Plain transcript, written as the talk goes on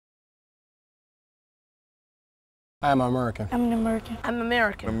I am American. I'm an American. I'm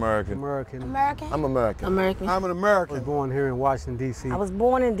American. American. American. American. I'm American. American. I'm an American. I was born here in Washington, D.C. I was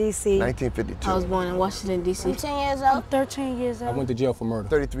born in D.C. 1952. I was born in Washington, D.C. I'm 10 years old. I'm 13 years I old. went to jail for murder.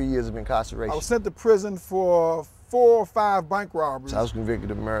 33 years of incarceration. I was sent to prison for 4 or 5 bank robberies. I was convicted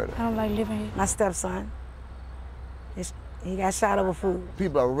of murder. I don't like living here. My stepson, he got shot over food.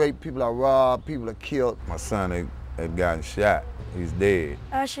 People are raped, people are robbed, people are killed. My son had gotten shot. He's dead.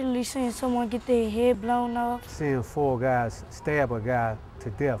 I actually seen someone get their head blown off. Seeing 4 guys stab a guy to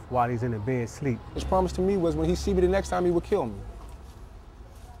death while he's in the bed sleep. His promise to me was when he see me the next time he would kill me.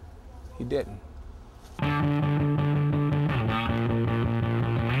 He didn't.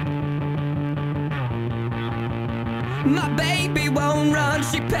 My baby won't run,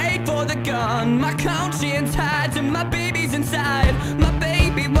 she paid for the gun. My conscience hides and my baby's inside. My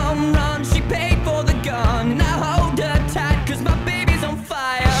baby won't run, she paid for the gun. And I hold her tight cause my baby's on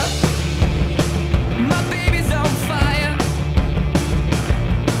fire. My baby's on fire.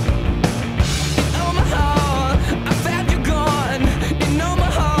 In Omaha, I found you gone. In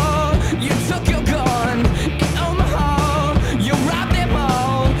Omaha, you took your gun. In Omaha, you robbed them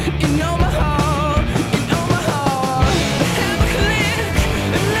all. In Omaha.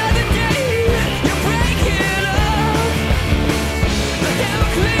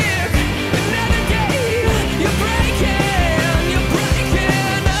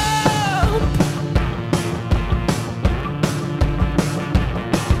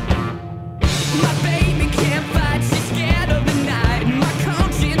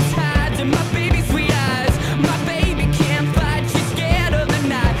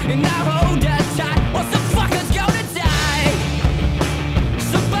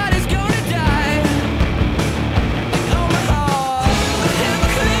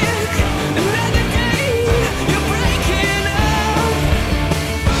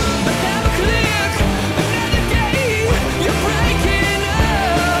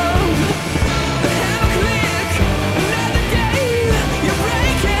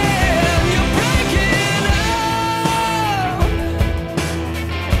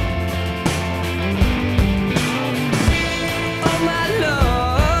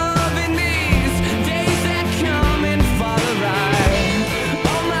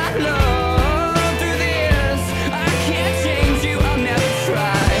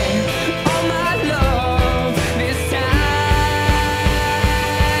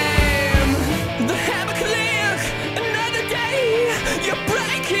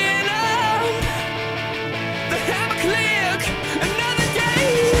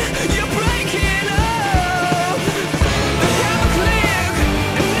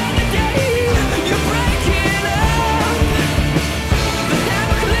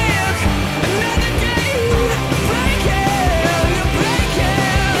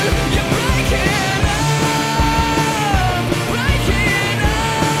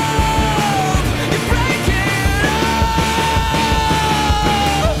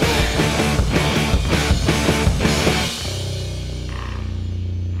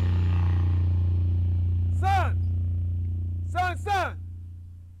 Son!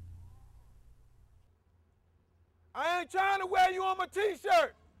 I ain't trying to wear you on my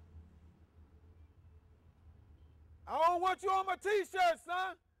t-shirt. I don't want you on my t-shirt,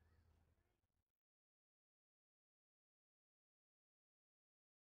 son.